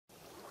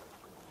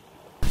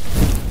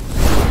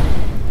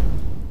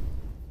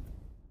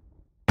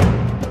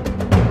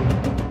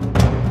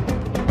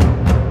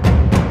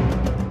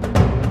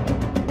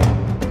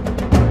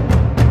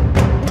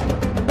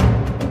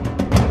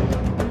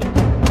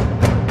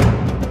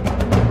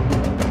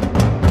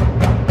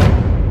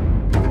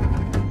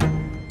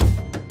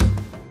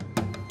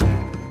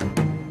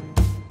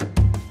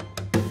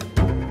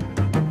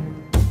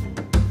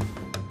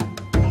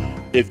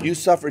If you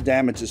suffer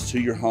damages to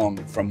your home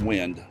from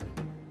wind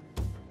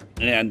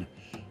and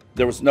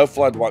there was no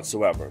flood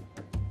whatsoever,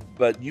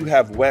 but you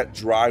have wet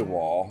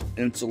drywall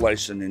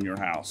insulation in your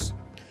house,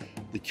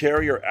 the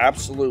carrier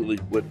absolutely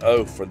would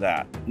owe for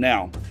that.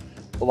 Now,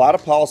 a lot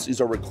of policies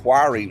are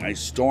requiring a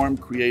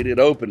storm-created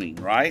opening,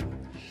 right?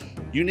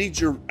 You need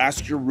to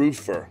ask your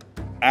roofer,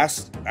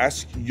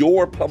 ask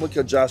your public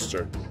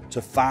adjuster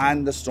to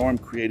find the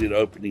storm-created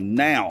opening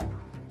now.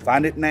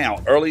 Find it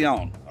now, early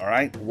on, all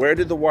right? Where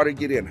did the water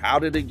get in? How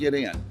did it get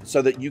in?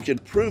 So that you can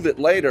prove it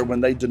later when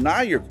they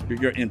deny your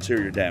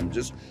interior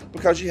damages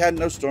because you had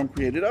no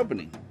storm-created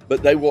opening.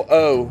 But they will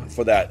owe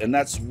for that, and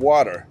that's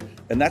water,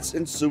 and that's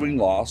ensuing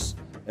loss.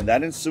 And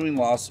that ensuing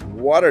loss,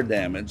 water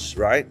damage,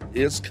 right,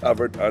 is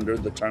covered under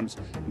the terms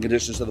and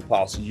conditions of the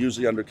policy,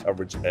 usually under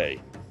coverage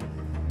A.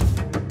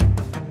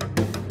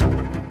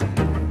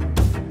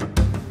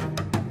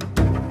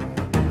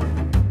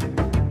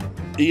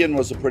 Ian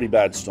was a pretty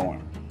bad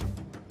storm,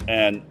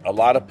 and a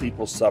lot of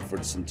people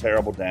suffered some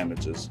terrible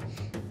damages,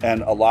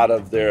 and a lot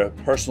of their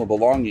personal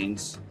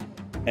belongings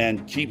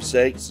and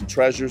keepsakes and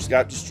treasures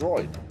got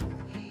destroyed.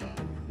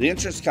 The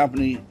insurance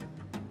company,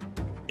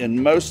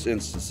 in most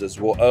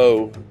instances, will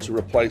owe to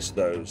replace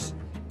those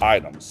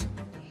items.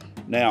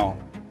 Now,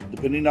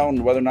 depending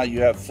on whether or not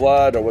you have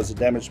flood or was it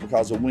damaged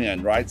because of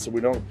wind, right? So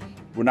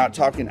we're not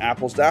talking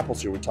apples to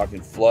apples here. We're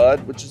talking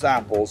flood, which is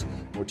apples.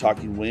 We're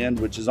talking wind,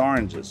 which is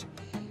oranges.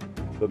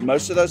 But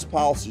most of those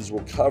policies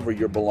will cover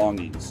your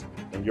belongings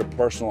and your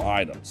personal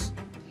items.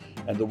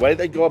 And the way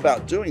they go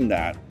about doing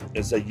that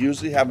is they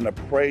usually have an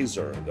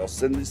appraiser. They'll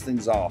send these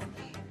things off,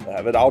 they'll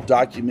have it all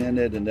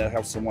documented, and they'll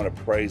have someone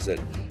appraise it.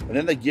 And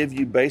then they give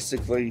you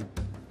basically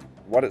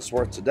what it's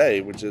worth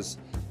today, which is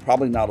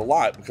probably not a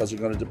lot because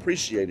you're going to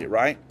depreciate it,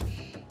 right?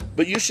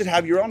 But you should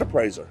have your own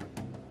appraiser.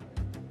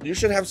 You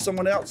should have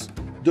someone else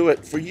do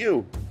it for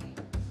you.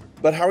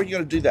 But how are you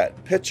going to do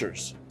that?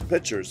 Pictures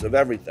of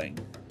everything.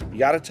 You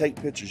got to take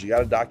pictures, you got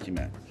to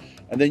document.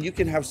 And then you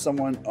can have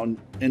someone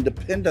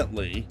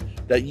independently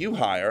that you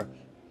hire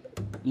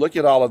look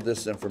at all of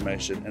this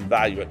information and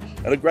value it.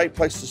 And a great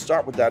place to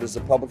start with that is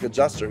a public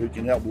adjuster who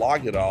can help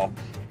log it all,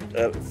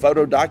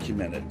 photo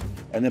document it,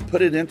 and then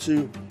put it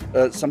into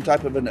some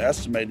type of an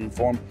estimating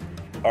form,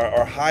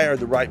 or hire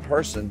the right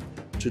person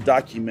to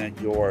document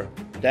your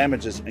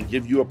damages and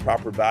give you a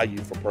proper value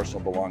for personal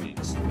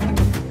belongings.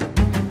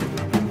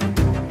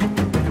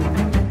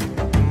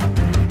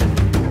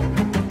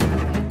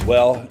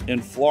 Well,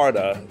 in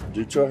Florida,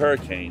 due to a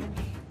hurricane,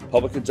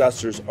 public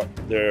adjusters,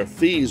 their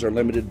fees are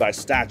limited by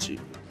statute.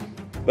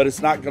 But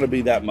it's not going to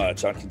be that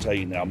much, I can tell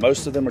you now.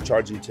 Most of them are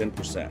charging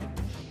 10%.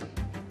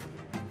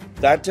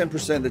 That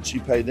 10% that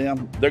you pay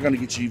them, they're going to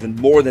get you even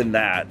more than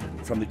that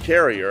from the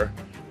carrier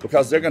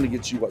because they're going to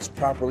get you what's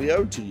properly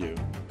owed to you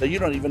that you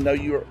don't even know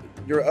you're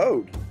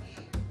owed.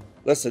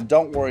 Listen,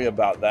 don't worry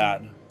about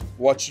that.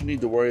 What you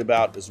need to worry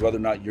about is whether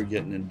or not you're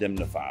getting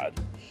indemnified.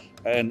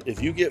 And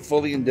if you get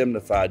fully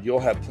indemnified, you'll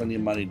have plenty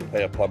of money to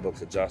pay a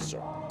public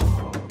adjuster.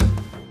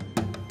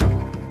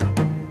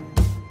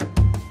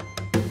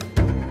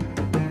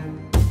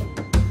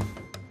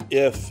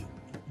 If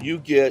you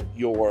get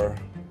your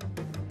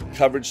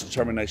coverage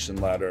determination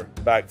letter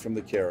back from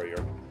the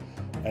carrier,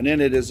 and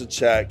in it is a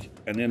check,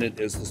 and in it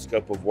is the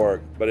scope of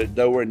work, but it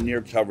nowhere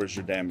near covers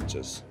your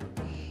damages.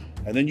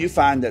 And then you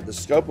find that the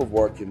scope of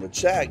work in the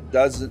check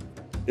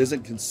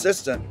isn't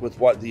consistent with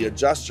what the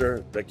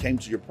adjuster that came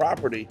to your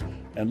property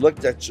and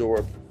looked at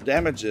your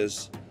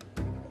damages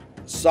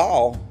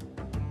saw,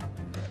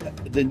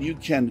 then you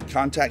can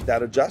contact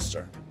that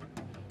adjuster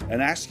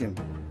and ask him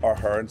or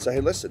her and say, hey,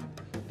 listen,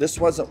 this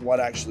wasn't what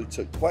actually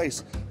took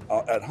place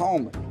at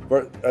home,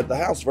 at the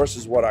house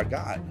versus what I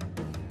got.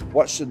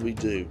 What should we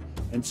do?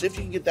 And see if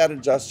you can get that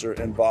adjuster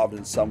involved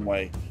in some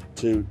way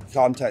to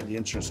contact the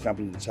insurance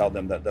company to tell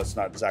them that that's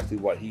not exactly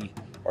what he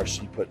or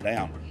she put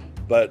down.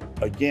 But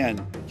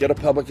again, get a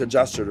public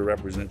adjuster to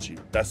represent you.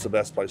 That's the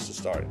best place to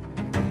start.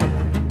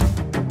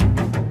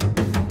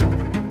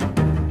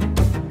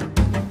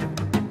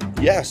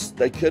 Yes,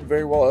 they could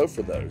very well owe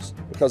for those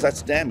because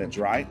that's damage,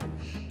 right?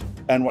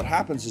 And what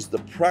happens is the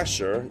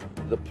pressure,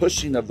 the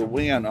pushing of the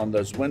wind on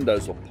those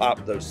windows will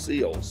pop those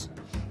seals.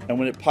 And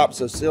when it pops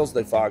those seals,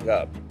 they fog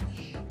up.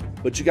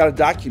 But you got to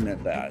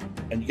document that.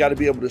 And you got to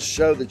be able to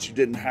show that you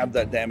didn't have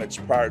that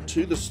damage prior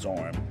to the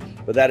storm,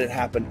 but that it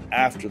happened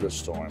after the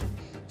storm.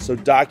 So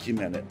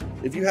document it.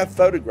 If you have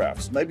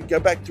photographs, maybe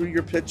go back through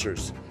your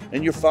pictures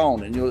in your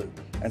phone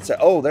and say,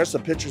 oh, there's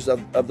some pictures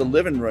of the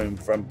living room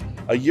from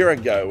a year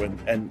ago,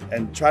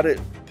 and try to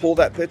pull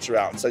that picture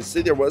out and say,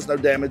 see, there was no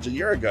damage a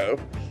year ago,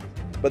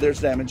 but there's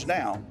damage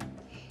now.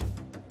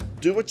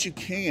 Do what you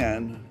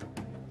can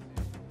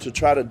to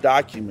try to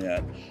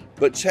document,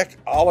 but check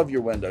all of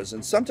your windows.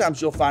 And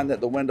sometimes you'll find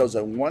that the windows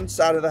on one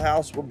side of the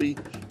house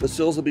the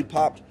seals will be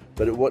popped,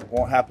 but it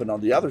won't happen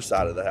on the other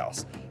side of the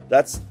house.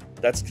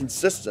 That's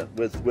consistent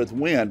with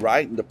wind,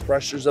 right? And the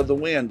pressures of the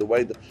wind, the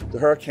way the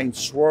hurricane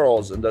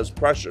swirls and those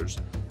pressures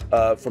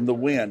from the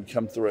wind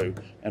come through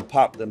and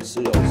pop them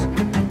seals.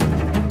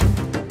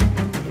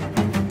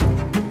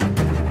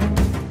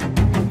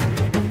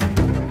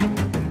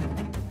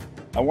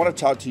 I want to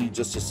talk to you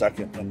just a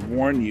second and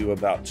warn you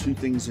about two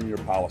things in your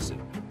policy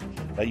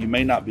that you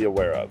may not be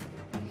aware of.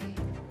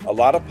 A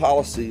lot of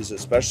policies,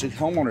 especially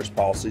homeowners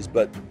policies,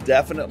 but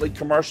definitely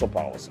commercial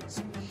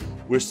policies,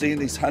 we're seeing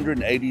these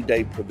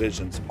 180-day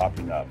provisions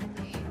popping up,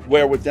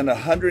 where within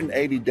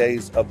 180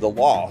 days of the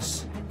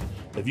loss,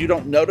 if you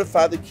don't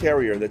notify the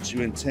carrier that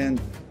you intend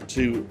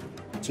to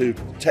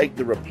take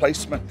the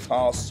replacement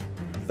cost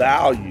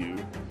value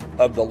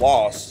of the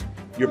loss,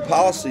 your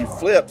policy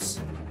flips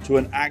to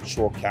an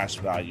actual cash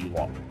value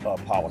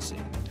policy,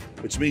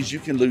 which means you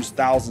can lose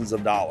thousands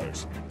of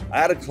dollars. I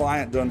had a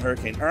client during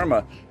Hurricane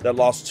Irma that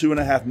lost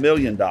 $2.5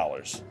 million.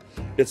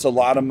 It's a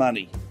lot of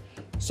money.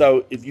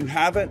 So if you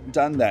haven't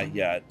done that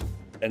yet,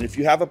 and if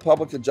you have a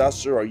public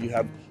adjuster or you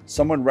have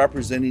someone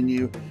representing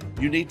you,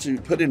 you need to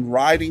put in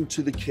writing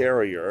to the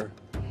carrier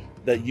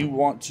that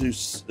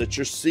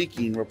you're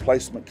seeking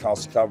replacement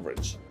cost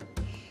coverage.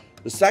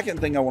 The second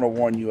thing I want to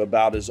warn you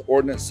about is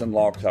ordinance and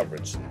law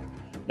coverage.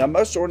 Now,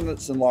 most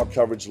ordinance and law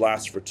coverage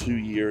lasts for 2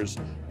 years,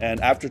 and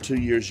after 2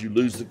 years, you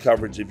lose the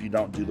coverage if you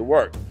don't do the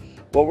work.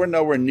 Well, we're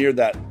nowhere near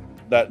that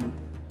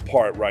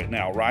part right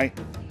now, right?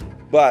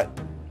 But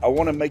I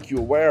want to make you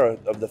aware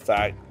of the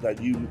fact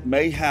that you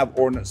may have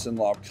ordinance and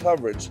law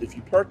coverage if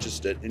you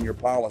purchased it in your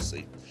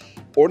policy.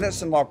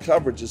 Ordinance and law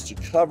coverage is to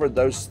cover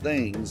those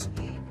things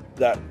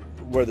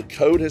where the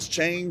code has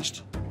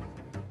changed.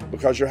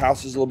 Because your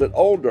house is a little bit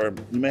older,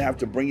 you may have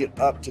to bring it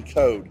up to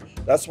code.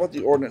 That's what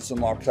the ordinance and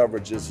law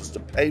coverage is to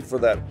pay for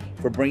that,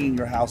 for bringing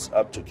your house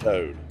up to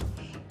code.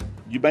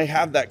 You may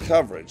have that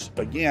coverage.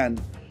 Again,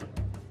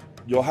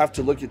 you'll have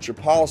to look at your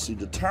policy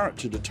to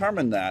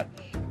determine that.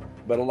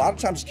 But a lot of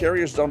times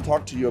carriers don't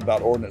talk to you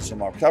about ordinance and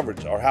law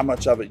coverage, or how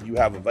much of it you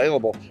have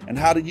available and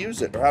how to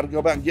use it or how to go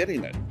about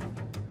getting it.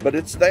 But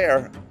it's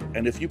there,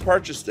 and if you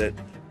purchased it,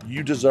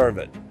 you deserve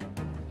it.